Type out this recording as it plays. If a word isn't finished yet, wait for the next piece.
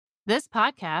This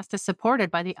podcast is supported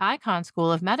by the Icahn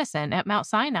School of Medicine at Mount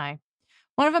Sinai,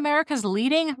 one of America's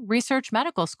leading research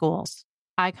medical schools.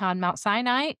 Icahn Mount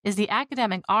Sinai is the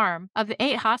academic arm of the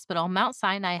 8-hospital Mount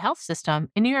Sinai Health System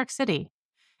in New York City.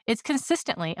 It's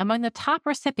consistently among the top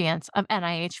recipients of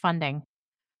NIH funding.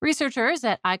 Researchers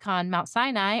at Icahn Mount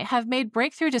Sinai have made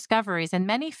breakthrough discoveries in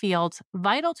many fields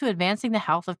vital to advancing the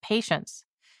health of patients,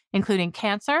 including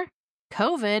cancer,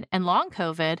 COVID and long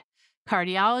COVID,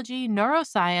 cardiology,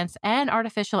 neuroscience, and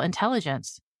artificial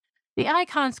intelligence. The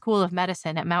Icahn School of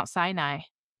Medicine at Mount Sinai.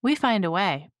 We find a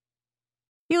way.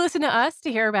 You listen to us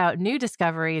to hear about new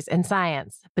discoveries in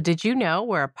science, but did you know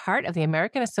we're a part of the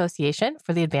American Association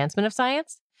for the Advancement of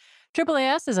Science?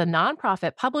 AAAS is a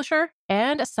nonprofit publisher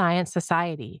and a science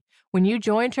society. When you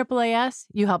join AAAS,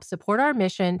 you help support our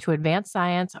mission to advance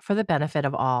science for the benefit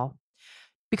of all.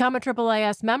 Become a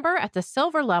AAAS member at the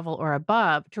silver level or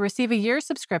above to receive a year's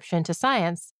subscription to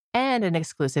science and an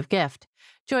exclusive gift.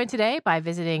 Join today by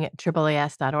visiting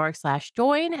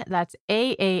AAAS.org/join. That's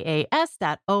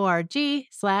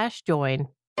AAAS.org/join.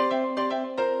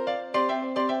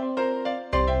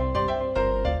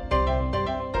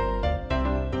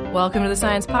 Welcome to the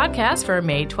Science Podcast for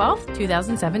May 12th,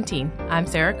 2017. I'm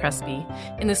Sarah Crespi.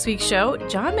 In this week's show,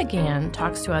 John McGann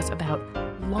talks to us about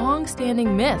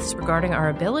long-standing myths regarding our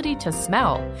ability to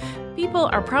smell. People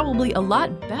are probably a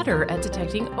lot better at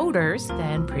detecting odors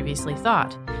than previously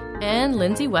thought. And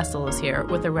Lindsay Wessel is here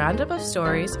with a roundup of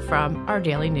stories from our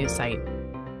daily news site.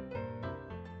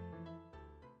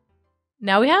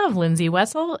 Now we have Lindsay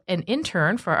Wessel, an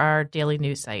intern for our daily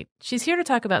news site. She's here to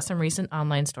talk about some recent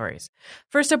online stories.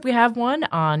 First up, we have one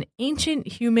on ancient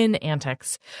human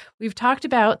antics. We've talked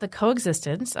about the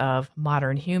coexistence of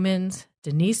modern humans,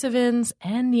 Denisovans,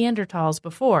 and Neanderthals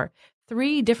before.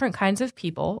 3 different kinds of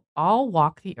people all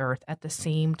walk the earth at the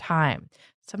same time,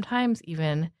 sometimes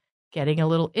even getting a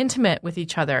little intimate with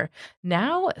each other.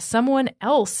 Now someone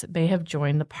else may have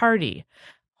joined the party.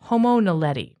 Homo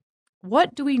naledi.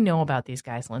 What do we know about these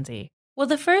guys, Lindsay? Well,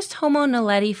 the first Homo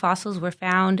naledi fossils were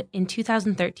found in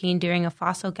 2013 during a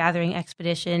fossil gathering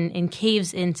expedition in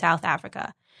caves in South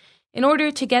Africa. In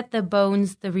order to get the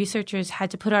bones, the researchers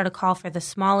had to put out a call for the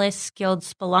smallest skilled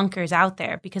spelunkers out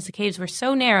there because the caves were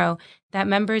so narrow that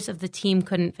members of the team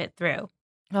couldn't fit through.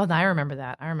 Oh, I remember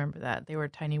that. They were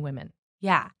tiny women.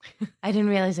 Yeah. I didn't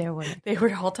realize they were women. They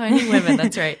were all tiny women.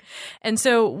 That's right. And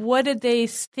so what did they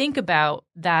think about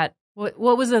that?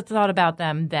 What was the thought about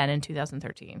them then in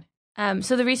 2013?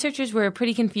 So the researchers were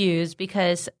pretty confused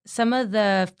because some of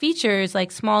the features,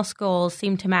 like small skulls,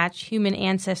 seemed to match human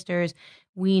ancestors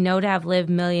we know to have lived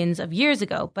millions of years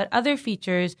ago. But other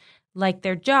features, like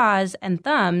their jaws and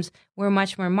thumbs, were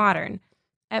much more modern.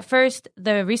 At first,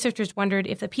 the researchers wondered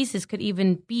if the pieces could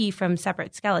even be from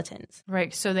separate skeletons.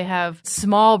 Right. So they have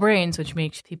small brains, which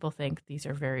makes people think these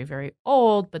are very, very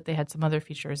old, but they had some other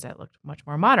features that looked much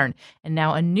more modern. And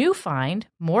now a new find,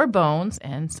 more bones,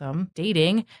 and some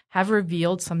dating have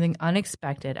revealed something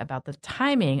unexpected about the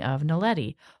timing of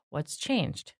naledi. What's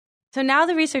changed? So now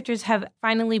the researchers have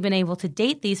finally been able to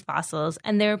date these fossils,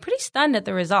 and they were pretty stunned at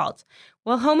the results.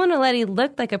 While Homo naledi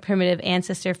looked like a primitive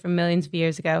ancestor from millions of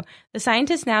years ago, the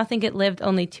scientists now think it lived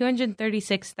only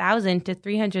 236,000 to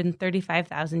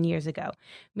 335,000 years ago,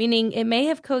 meaning it may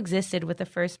have coexisted with the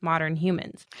first modern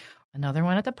humans. Another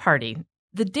one at the party.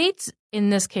 The dates in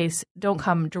this case don't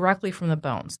come directly from the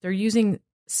bones. They're using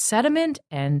sediment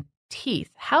and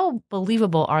teeth. How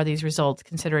believable are these results,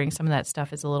 considering some of that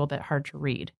stuff is a little bit hard to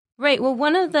read? Right. Well,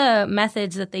 one of the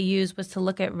methods that they used was to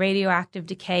look at radioactive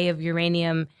decay of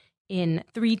uranium in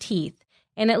 3 teeth.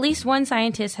 And at least one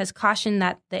scientist has cautioned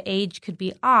that the age could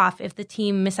be off if the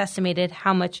team misestimated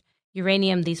how much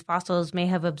uranium these fossils may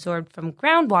have absorbed from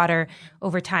groundwater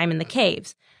over time in the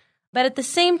caves. But at the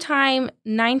same time,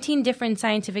 19 different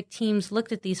scientific teams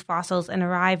looked at these fossils and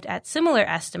arrived at similar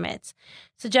estimates,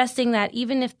 suggesting that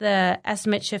even if the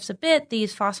estimate shifts a bit,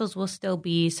 these fossils will still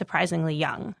be surprisingly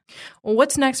young. Well,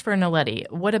 what's next for naledi?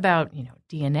 What about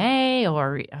DNA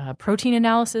or protein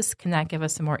analysis? Can that give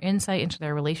us some more insight into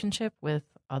their relationship with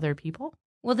other people?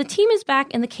 Well, the team is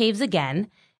back in the caves again,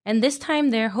 and this time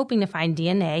they're hoping to find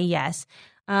DNA, yes.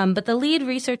 But the lead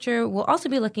researcher will also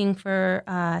be looking for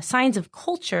signs of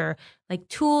culture, like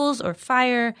tools or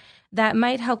fire, that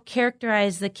might help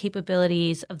characterize the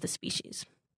capabilities of the species.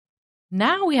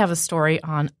 Now we have a story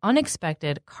on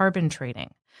unexpected carbon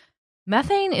trading.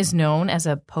 Methane is known as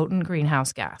a potent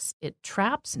greenhouse gas. It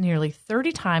traps nearly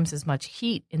 30 times as much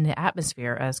heat in the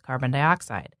atmosphere as carbon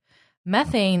dioxide.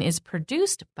 Methane is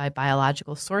produced by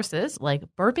biological sources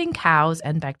like burping cows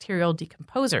and bacterial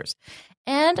decomposers,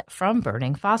 and from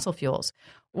burning fossil fuels.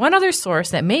 One other source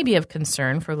that may be of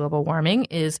concern for global warming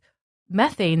is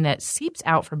methane that seeps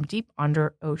out from deep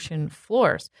under ocean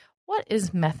floors. What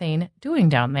is methane doing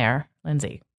down there,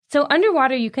 Lindsay? So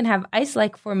underwater, you can have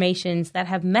ice-like formations that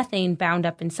have methane bound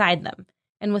up inside them.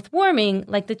 And with warming,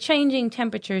 like the changing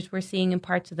temperatures we're seeing in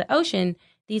parts of the ocean,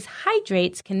 these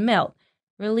hydrates can melt,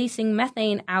 releasing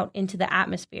methane out into the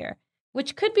atmosphere,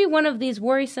 which could be one of these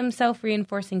worrisome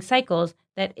self-reinforcing cycles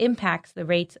that impacts the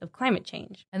rates of climate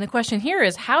change. And the question here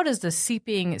is, how does the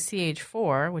seeping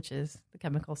CH4, which is the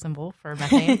chemical symbol for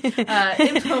methane,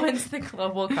 influence the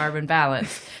global carbon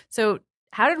balance? So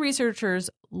how did researchers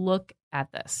look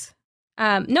at this?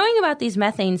 Knowing about these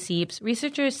methane seeps,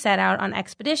 researchers set out on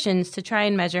expeditions to try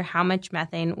and measure how much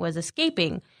methane was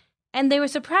escaping. And they were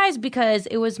surprised because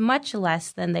it was much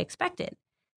less than they expected.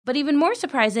 But even more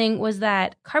surprising was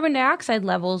that carbon dioxide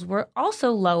levels were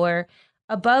also lower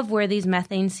above where these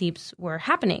methane seeps were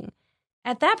happening.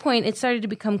 At that point, it started to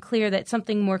become clear that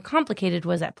something more complicated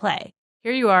was at play.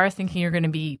 Here you are thinking you're going to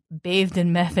be bathed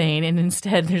in methane, and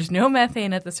instead there's no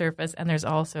methane at the surface, and there's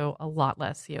also a lot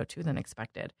less CO2 than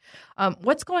expected.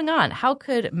 What's going on? How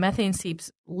could methane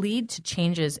seeps lead to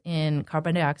changes in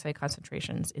carbon dioxide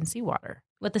concentrations in seawater?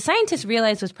 What the scientists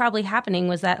realized was probably happening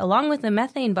was that along with the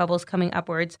methane bubbles coming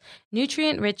upwards,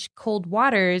 nutrient-rich cold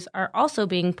waters are also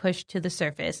being pushed to the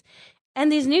surface.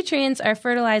 And these nutrients are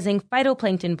fertilizing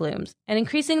phytoplankton blooms and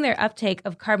increasing their uptake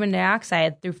of carbon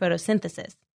dioxide through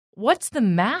photosynthesis. What's the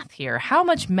math here? How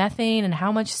much methane and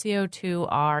how much CO2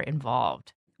 are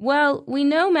involved? Well, we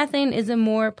know methane is a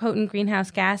more potent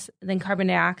greenhouse gas than carbon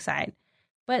dioxide,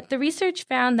 but the research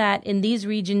found that in these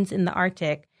regions in the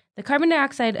Arctic, the carbon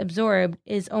dioxide absorbed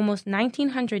is almost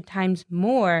 1,900 times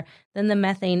more than the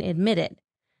methane emitted.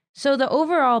 So the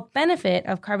overall benefit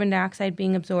of carbon dioxide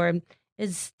being absorbed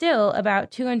is still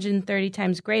about 230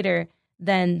 times greater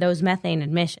than those methane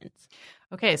emissions.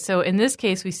 Okay, so in this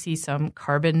case, we see some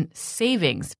carbon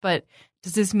savings, but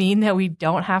does this mean that we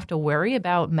don't have to worry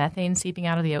about methane seeping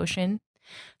out of the ocean?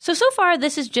 So far,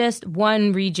 this is just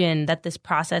one region that this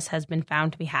process has been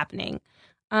found to be happening.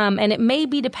 And it may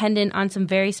be dependent on some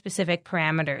very specific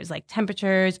parameters like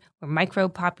temperatures or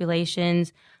microbe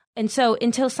populations. And so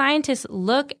until scientists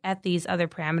look at these other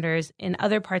parameters in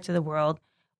other parts of the world,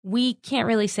 we can't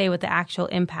really say what the actual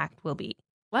impact will be.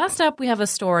 Last up, we have a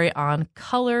story on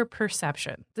color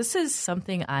perception. This is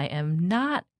something I am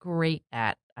not great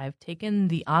at. I've taken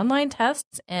the online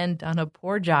tests and done a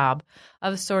poor job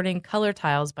of sorting color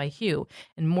tiles by hue.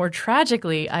 And more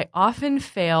tragically, I often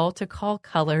fail to call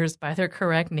colors by their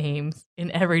correct names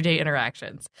in everyday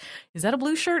interactions. Is that a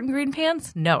blue shirt and green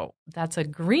pants? No, that's a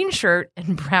green shirt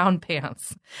and brown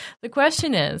pants. The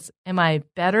question is, am I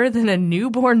better than a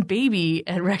newborn baby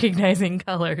at recognizing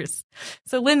colors?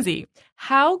 So, Lindsay,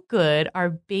 how good are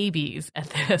babies at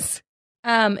this?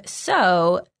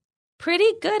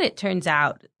 Pretty good, it turns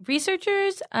out.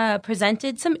 Researchers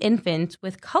presented some infants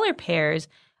with color pairs,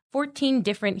 14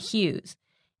 different hues.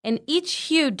 And each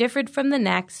hue differed from the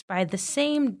next by the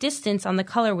same distance on the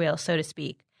color wheel, so to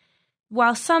speak.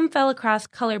 While some fell across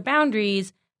color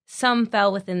boundaries, some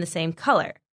fell within the same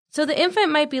color. So the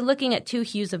infant might be looking at two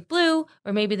hues of blue,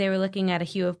 or maybe they were looking at a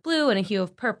hue of blue and a hue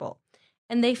of purple.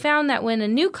 And they found that when a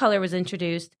new color was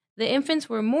introduced, the infants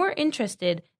were more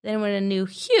interested than when a new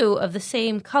hue of the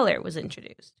same color was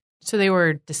introduced. So they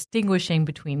were distinguishing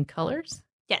between colors?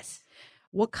 Yes.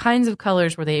 What kinds of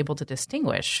colors were they able to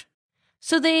distinguish?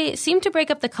 So they seemed to break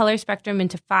up the color spectrum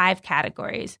into 5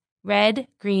 categories: red,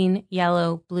 green,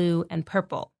 yellow, blue, and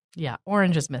purple. Yeah,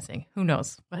 orange is missing. Who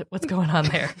knows what's going on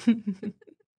there?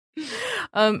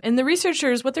 And the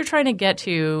researchers, what they're trying to get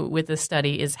to with this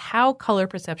study is how color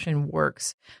perception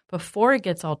works before it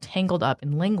gets all tangled up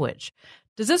in language.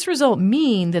 Does this result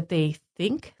mean that they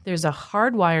think there's a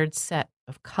hardwired set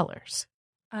of colors?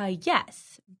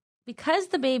 Yes. Because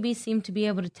the babies seem to be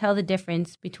able to tell the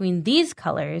difference between these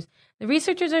colors, the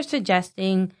researchers are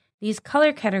suggesting these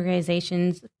color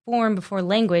categorizations form before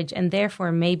language and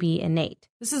therefore may be innate.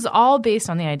 This is all based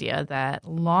on the idea that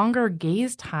longer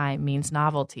gaze time means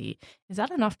novelty. Is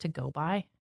that enough to go by?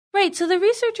 Right. So the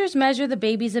researchers measure the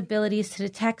baby's abilities to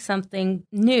detect something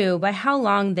new by how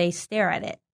long they stare at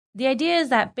it. The idea is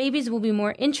that babies will be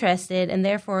more interested and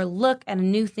therefore look at a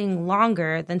new thing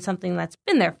longer than something that's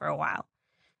been there for a while.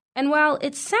 And while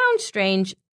it sounds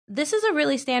strange, this is a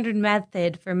really standard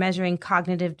method for measuring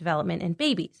cognitive development in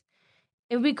babies.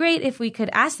 It would be great if we could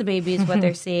ask the babies what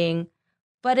they're seeing,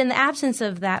 but in the absence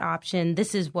of that option,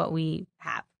 this is what we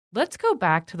have. Let's go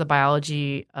back to the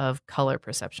biology of color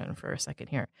perception for a second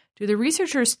here. Do the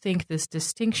researchers think this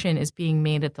distinction is being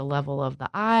made at the level of the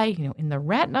eye, in the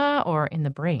retina or in the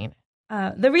brain?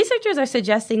 The researchers are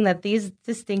suggesting that these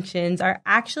distinctions are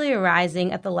actually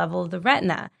arising at the level of the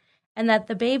retina. and that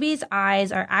the baby's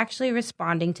eyes are actually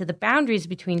responding to the boundaries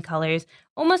between colors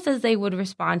almost as they would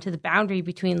respond to the boundary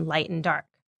between light and dark.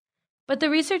 But the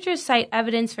researchers cite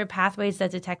evidence for pathways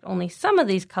that detect only some of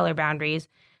these color boundaries,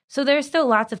 so there are still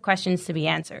lots of questions to be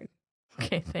answered.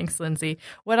 Okay, thanks, Lindsay.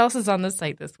 What else is on the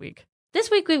site this week?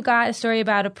 This week we've got a story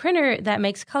about a printer that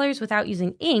makes colors without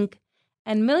using ink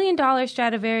and $1 million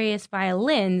Stradivarius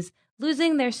violins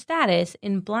losing their status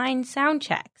in blind sound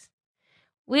checks.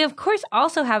 We, of course,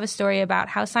 also have a story about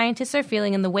how scientists are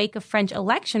feeling in the wake of French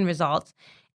election results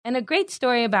and a great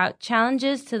story about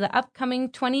challenges to the upcoming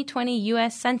 2020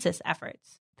 U.S. Census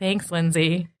efforts. Thanks,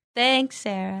 Lindsay. Thanks,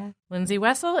 Sarah. Lindsay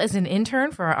Wessel is an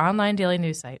intern for our online daily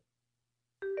news site.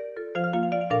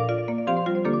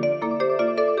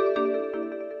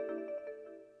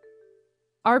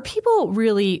 Are people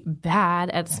really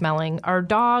bad at smelling? Are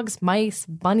dogs, mice,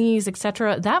 bunnies,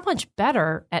 etc. that much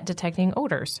better at detecting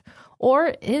odors?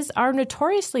 Or is our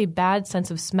notoriously bad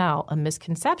sense of smell a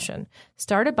misconception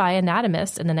started by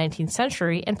anatomists in the 19th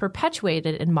century and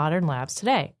perpetuated in modern labs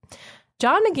today?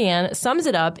 John McGann sums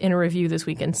it up in a review this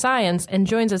week in Science and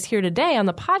joins us here today on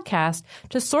the podcast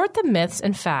to sort the myths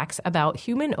and facts about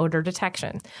human odor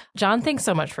detection. John, thanks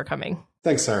so much for coming.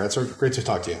 Thanks, Sarah. It's great to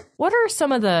talk to you. What are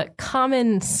some of the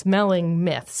common smelling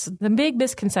myths, the big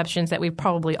misconceptions that we've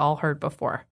probably all heard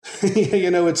before?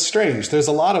 It's strange. There's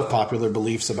a lot of popular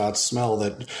beliefs about smell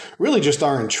that really just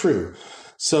aren't true.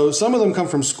 So some of them come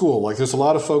from school. Like there's a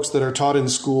lot of folks that are taught in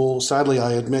school, sadly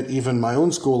I admit even my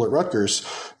own school at Rutgers,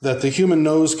 that the human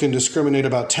nose can discriminate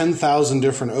about 10,000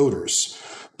 different odors.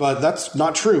 But that's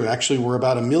not true. Actually, we're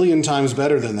about 1 million times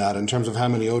better than that in terms of how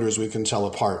many odors we can tell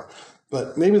apart.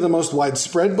 But maybe the most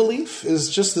widespread belief is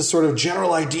just this sort of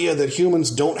general idea that humans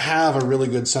don't have a really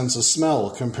good sense of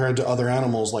smell compared to other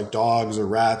animals like dogs or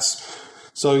rats.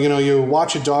 So, you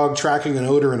watch a dog tracking an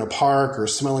odor in a park or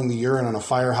smelling the urine on a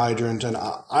fire hydrant, and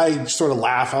I sort of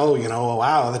laugh,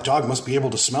 wow, that dog must be able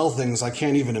to smell things I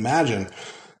can't even imagine.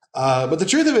 But the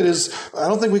truth of it is, I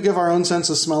don't think we give our own sense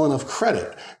of smell enough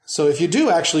credit. So if you do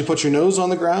actually put your nose on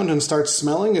the ground and start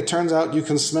smelling, it turns out you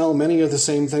can smell many of the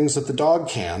same things that the dog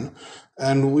can.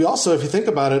 And we also, if you think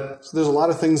about it, there's a lot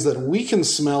of things that we can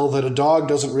smell that a dog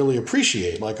doesn't really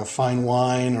appreciate, like a fine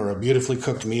wine or a beautifully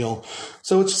cooked meal.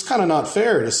 So it's just kind of not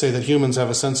fair to say that humans have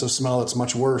a sense of smell that's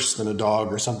much worse than a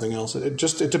dog or something else. It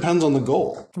depends on the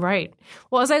goal. Right.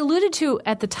 Well, as I alluded to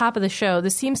at the top of the show,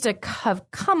 this seems to have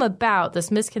come about,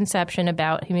 this misconception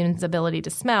about humans' ability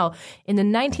to smell in the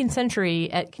 19th century.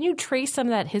 Can you trace some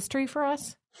of that history for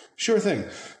us? Sure thing.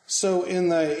 So in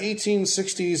the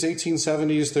 1860s,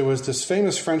 1870s, there was this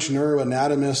famous French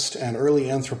neuroanatomist and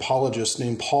early anthropologist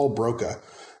named Paul Broca.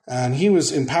 And he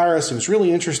was in Paris. He was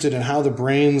really interested in how the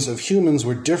brains of humans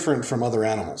were different from other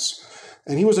animals.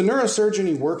 And he was a neurosurgeon.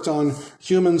 He worked on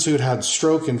humans who'd had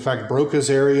stroke. In fact, Broca's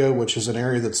area, which is an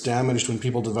area that's damaged when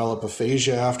people develop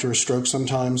aphasia after a stroke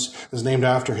sometimes, is named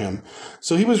after him.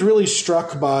 So he was really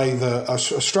struck by a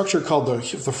structure called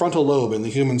the frontal lobe in the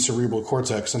human cerebral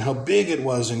cortex and how big it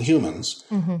was in humans.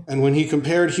 Mm-hmm. And when he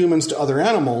compared humans to other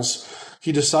animals,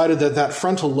 he decided that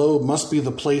frontal lobe must be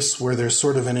the place where there's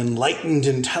sort of an enlightened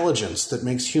intelligence that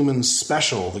makes humans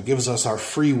special, that gives us our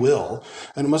free will,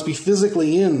 and it must be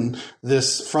physically in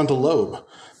this frontal lobe.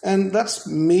 And that's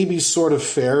maybe sort of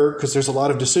fair because there's a lot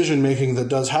of decision-making that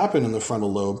does happen in the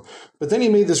frontal lobe. But then he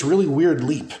made this really weird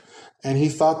leap. And he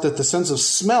thought that the sense of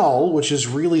smell, which is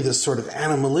really this sort of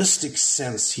animalistic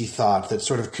sense, he thought, that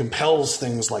sort of compels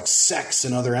things like sex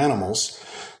in other animals,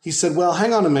 he said, well,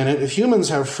 hang on a minute. If humans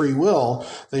have free will,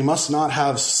 they must not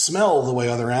have smell the way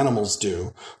other animals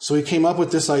do. So he came up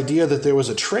with this idea that there was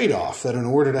a trade-off, that in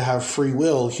order to have free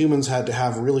will, humans had to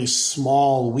have really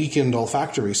small, weakened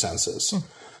olfactory senses.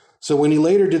 So when he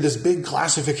later did this big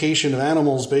classification of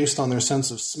animals based on their sense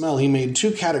of smell, he made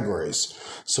two categories.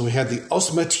 So we had the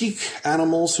osmotique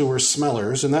animals who were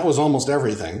smellers, and that was almost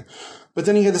everything. But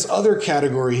then he had this other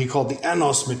category he called the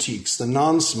anosmatiques, the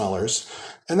non-smellers.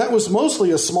 And that was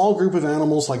mostly a small group of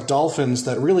animals like dolphins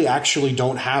that really actually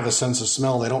don't have a sense of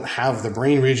smell. They don't have the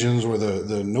brain regions or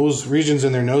the nose regions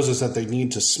in their noses that they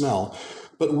need to smell.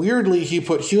 But weirdly, he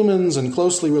put humans and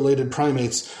closely related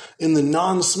primates in the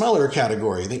non-smeller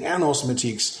category, the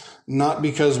anosmatiques, not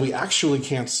because we actually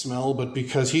can't smell, but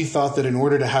because he thought that in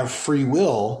order to have free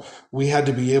will, we had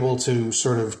to be able to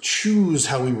sort of choose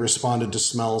how we responded to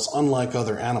smells, unlike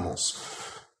other animals.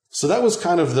 So that was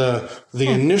kind of the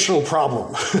initial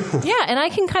problem. Yeah, and I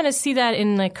can kind of see that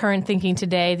in the current thinking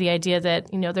today, the idea that,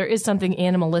 there is something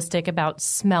animalistic about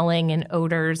smelling and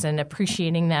odors and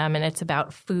appreciating them, and it's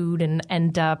about food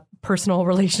and personal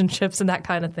relationships and that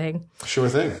kind of thing. Sure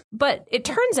thing. But it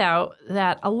turns out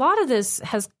that a lot of this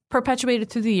has perpetuated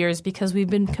through the years because we've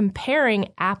been comparing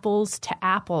apples to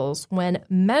apples when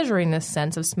measuring this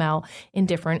sense of smell in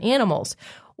different animals.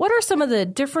 What are some of the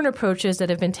different approaches that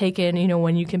have been taken,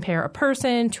 when you compare a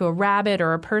person to a rabbit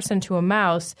or a person to a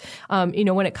mouse,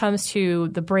 when it comes to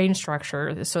the brain structure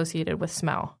associated with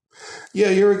smell?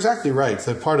 Yeah, you're exactly right.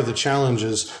 That part of the challenge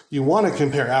is you want to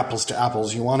compare apples to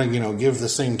apples. You want to, give the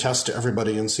same test to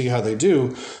everybody and see how they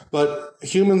do. But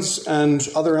humans and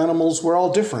other animals, we're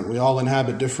all different. We all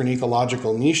inhabit different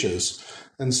ecological niches.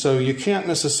 And so you can't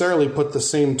necessarily put the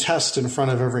same test in front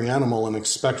of every animal and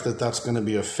expect that that's going to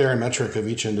be a fair metric of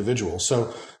each individual.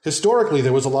 So historically,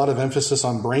 there was a lot of emphasis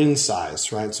on brain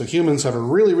size, right? So humans have a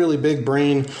really, really big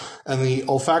brain, and the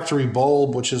olfactory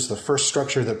bulb, which is the first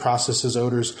structure that processes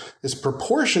odors, is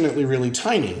proportionately really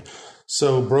tiny.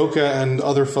 So Broca and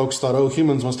other folks thought,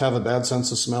 humans must have a bad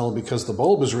sense of smell because the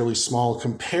bulb is really small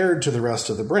compared to the rest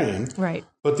of the brain. Right.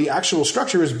 But the actual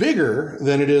structure is bigger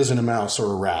than it is in a mouse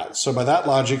or a rat. So by that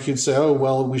logic, you'd say,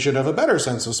 we should have a better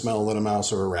sense of smell than a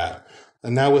mouse or a rat.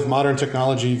 And now with modern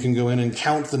technology, you can go in and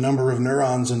count the number of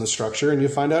neurons in the structure, and you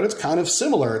find out it's kind of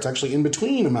similar. It's actually in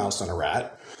between a mouse and a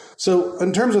rat. So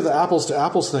in terms of the apples to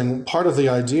apples thing, part of the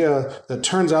idea that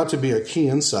turns out to be a key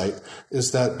insight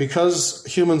is that because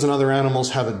humans and other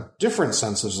animals have a different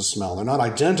senses of smell, they're not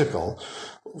identical.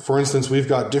 For instance, we've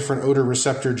got different odor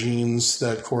receptor genes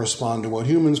that correspond to what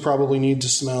humans probably need to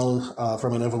smell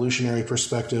from an evolutionary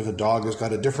perspective. A dog has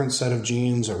got a different set of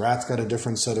genes. A rat's got a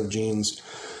different set of genes.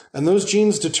 And those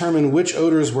genes determine which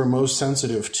odors we're most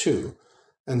sensitive to.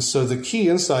 And so the key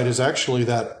insight is actually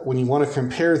that when you want to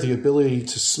compare the ability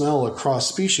to smell across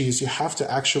species, you have to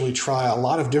actually try a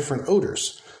lot of different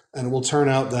odors. And it will turn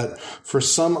out that for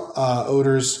some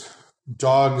odors,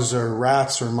 dogs or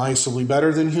rats or mice will be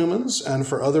better than humans. And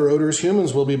for other odors,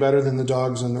 humans will be better than the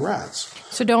dogs and the rats.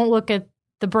 So don't look at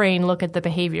the brain, look at the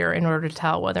behavior in order to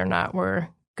tell whether or not we're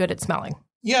good at smelling.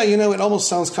 Yeah, it almost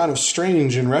sounds kind of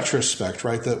strange in retrospect,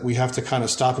 right? That we have to kind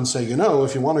of stop and say,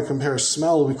 if you want to compare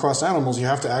smell across animals, you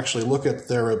have to actually look at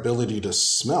their ability to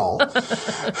smell. But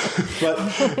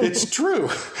it's true.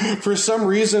 For some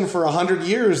reason, for 100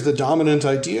 years, the dominant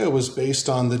idea was based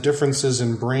on the differences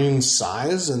in brain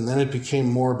size, and then it became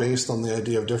more based on the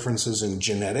idea of differences in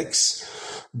genetics.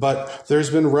 But there's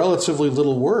been relatively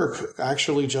little work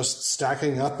actually just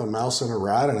stacking up a mouse and a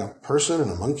rat and a person and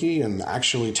a monkey and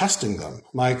actually testing them.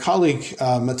 My colleague,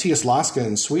 Matthias Laska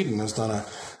in Sweden, has done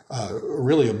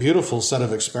really a beautiful set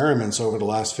of experiments over the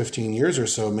last 15 years or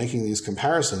so making these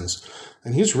comparisons.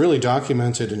 And he's really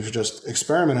documented in just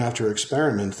experiment after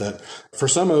experiment that for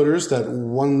some odors that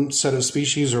one set of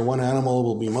species or one animal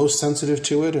will be most sensitive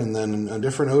to it, and then a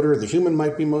different odor, the human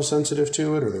might be most sensitive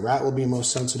to it, or the rat will be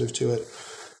most sensitive to it.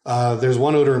 There's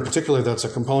one odor in particular that's a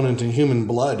component in human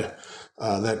blood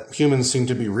that humans seem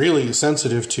to be really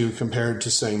sensitive to compared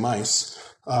to, say, mice.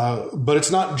 But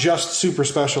it's not just super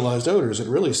specialized odors. It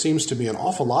really seems to be an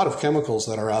awful lot of chemicals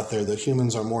that are out there that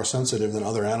humans are more sensitive than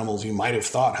other animals you might have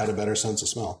thought had a better sense of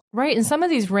smell. Right. And some of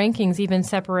these rankings even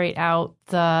separate out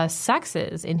the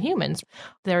sexes in humans.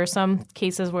 There are some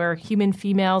cases where human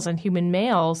females and human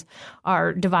males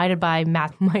are divided by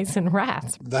mice and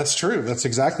rats. That's true. That's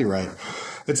exactly right.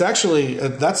 It's actually,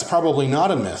 that's probably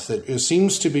not a myth. It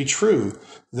seems to be true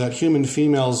that human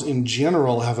females in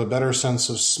general have a better sense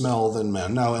of smell than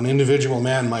men. Now, an individual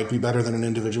man might be better than an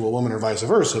individual woman or vice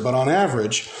versa, but on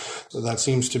average, that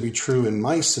seems to be true in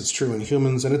mice, it's true in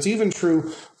humans, and it's even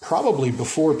true probably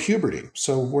before puberty.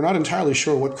 So we're not entirely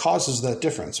sure what causes that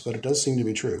difference, but it does seem to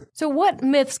be true. So what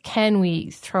myths can we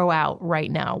throw out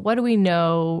right now? What do we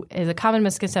know is a common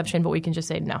misconception, but we can just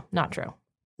say, no, not true?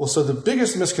 Well, so the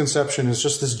biggest misconception is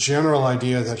just this general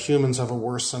idea that humans have a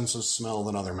worse sense of smell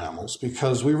than other mammals,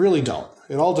 because we really don't.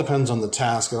 It all depends on the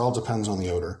task. It all depends on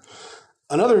the odor.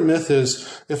 Another myth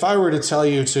is if I were to tell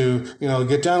you to,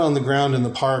 get down on the ground in the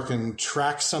park and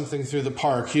track something through the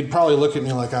park, you'd probably look at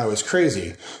me like I was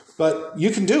crazy. But you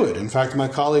can do it. In fact, my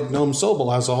colleague Noam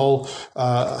Sobel has a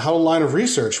whole line of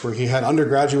research where he had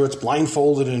undergraduates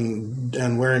blindfolded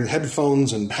and wearing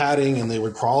headphones and padding, and they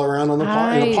would crawl around in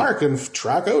the park and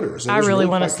track odors. I really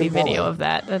want to see video of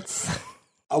that.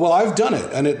 Well, I've done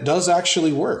it, and it does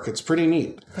actually work. It's pretty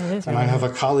neat. And I have a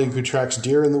colleague who tracks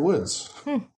deer in the woods.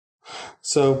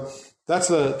 So that's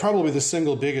probably the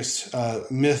single biggest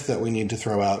myth that we need to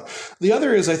throw out. The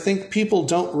other is I think people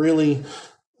don't really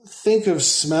think of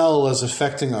smell as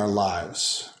affecting our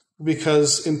lives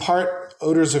because in part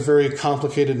Odors are very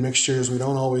complicated mixtures. We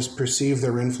don't always perceive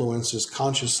their influences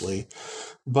consciously.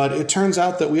 But it turns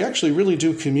out that we actually really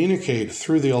do communicate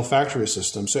through the olfactory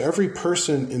system. So every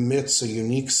person emits a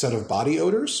unique set of body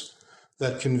odors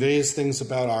that conveys things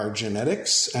about our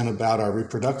genetics and about our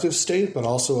reproductive state, but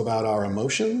also about our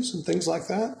emotions and things like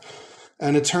that.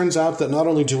 And it turns out that not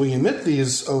only do we emit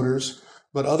these odors,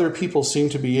 but other people seem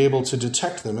to be able to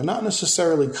detect them, and not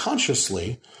necessarily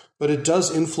consciously, but it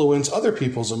does influence other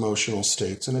people's emotional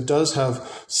states, and it does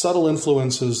have subtle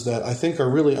influences that I think are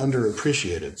really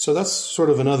underappreciated. So that's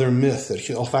sort of another myth, that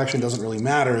olfaction doesn't really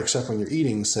matter except when you're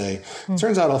eating, say. It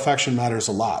turns out olfaction matters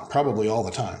a lot, probably all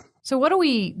the time. So what do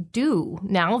we do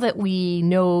now that we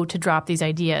know to drop these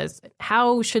ideas?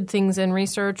 How should things in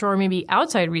research, or maybe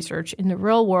outside research in the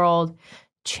real world,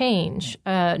 change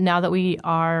now that we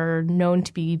are known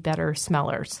to be better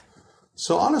smellers?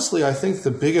 So honestly, I think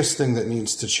the biggest thing that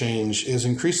needs to change is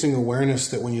increasing awareness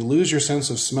that when you lose your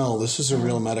sense of smell, this is a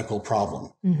real medical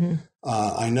problem. Mm-hmm.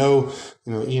 I know,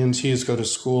 ENTs go to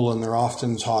school and they're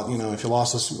often taught, if you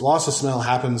loss of smell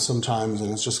happens sometimes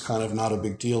and it's just kind of not a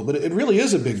big deal. But it really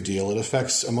is a big deal. It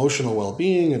affects emotional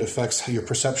well-being. It affects your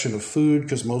perception of food,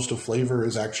 because most of flavor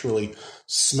is actually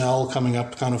smell coming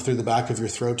up kind of through the back of your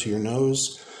throat to your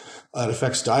nose. It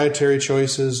affects dietary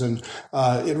choices, and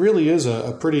it really is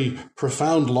a pretty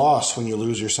profound loss when you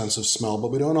lose your sense of smell,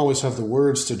 but we don't always have the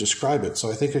words to describe it,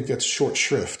 so I think it gets short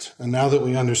shrift. And now that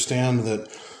we understand that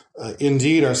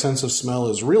indeed our sense of smell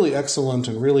is really excellent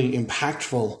and really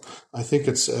impactful, I think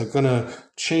it's going to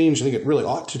change. I think it really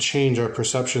ought to change our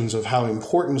perceptions of how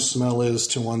important smell is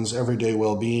to one's everyday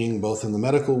well-being, both in the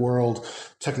medical world,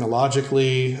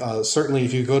 technologically. Certainly,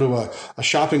 if you go to a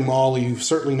shopping mall, you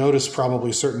certainly notice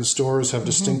probably certain stores have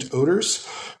distinct odors,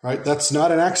 right? That's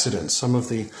not an accident. Some of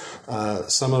the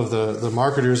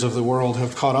marketers of the world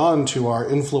have caught on to our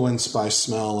influence by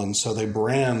smell, and so they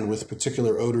brand with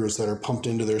particular odors that are pumped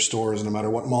into their stores. No matter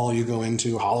what mall you go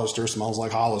into, Hollister smells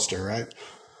like Hollister, right?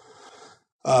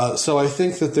 So I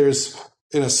think that there's,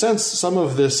 in a sense, some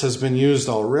of this has been used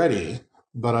already,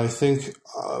 but I think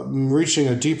reaching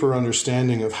a deeper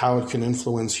understanding of how it can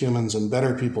influence humans and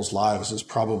better people's lives is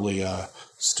probably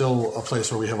still a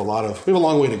place where we have a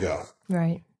long way to go.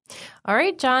 Right. All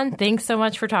right, John, thanks so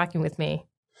much for talking with me.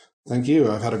 Thank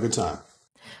you. I've had a good time.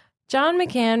 John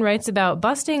McCann writes about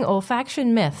busting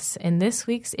olfaction myths in this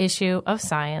week's issue of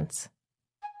Science.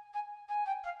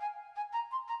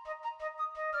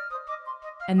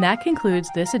 And that concludes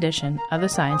this edition of the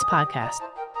Science Podcast.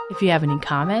 If you have any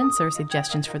comments or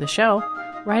suggestions for the show,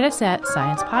 write us at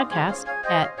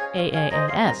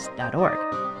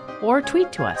sciencepodcast@aaas.org or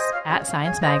tweet to us at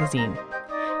Science Magazine.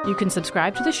 You can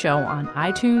subscribe to the show on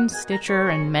iTunes, Stitcher,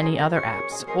 and many other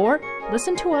apps, or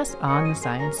listen to us on the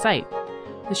Science site.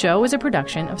 The show is a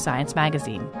production of Science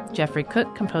Magazine. Jeffrey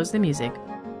Cook composed the music.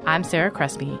 I'm Sarah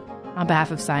Crespi, on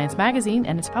behalf of Science Magazine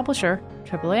and its publisher,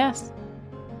 AAAS.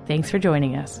 Thanks for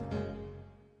joining us.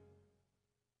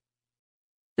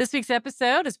 This week's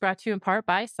episode is brought to you in part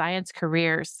by Science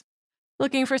Careers.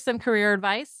 Looking for some career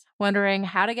advice? Wondering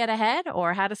how to get ahead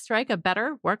or how to strike a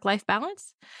better work-life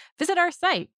balance? Visit our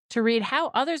site to read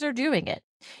how others are doing it.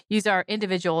 Use our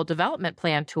individual development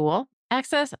plan tool,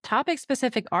 access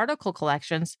topic-specific article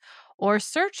collections, or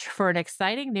search for an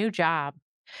exciting new job.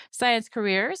 Science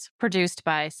Careers, produced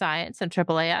by Science and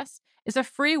AAAS, is a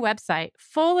free website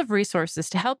full of resources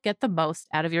to help get the most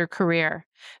out of your career.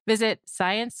 Visit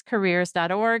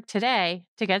sciencecareers.org today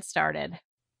to get started.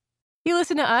 You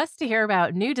listen to us to hear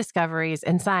about new discoveries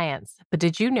in science, but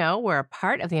did you know we're a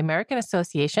part of the American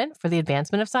Association for the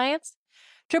Advancement of Science?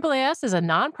 AAAS is a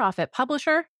nonprofit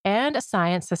publisher and a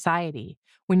science society.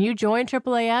 When you join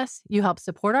AAAS, you help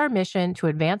support our mission to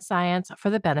advance science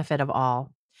for the benefit of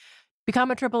all.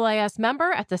 Become a AAAS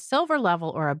member at the silver level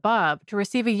or above to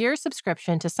receive a year's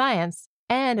subscription to science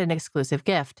and an exclusive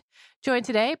gift. Join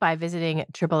today by visiting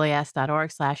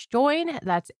AAAS.org/join.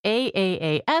 That's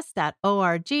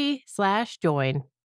AAAS.org/join.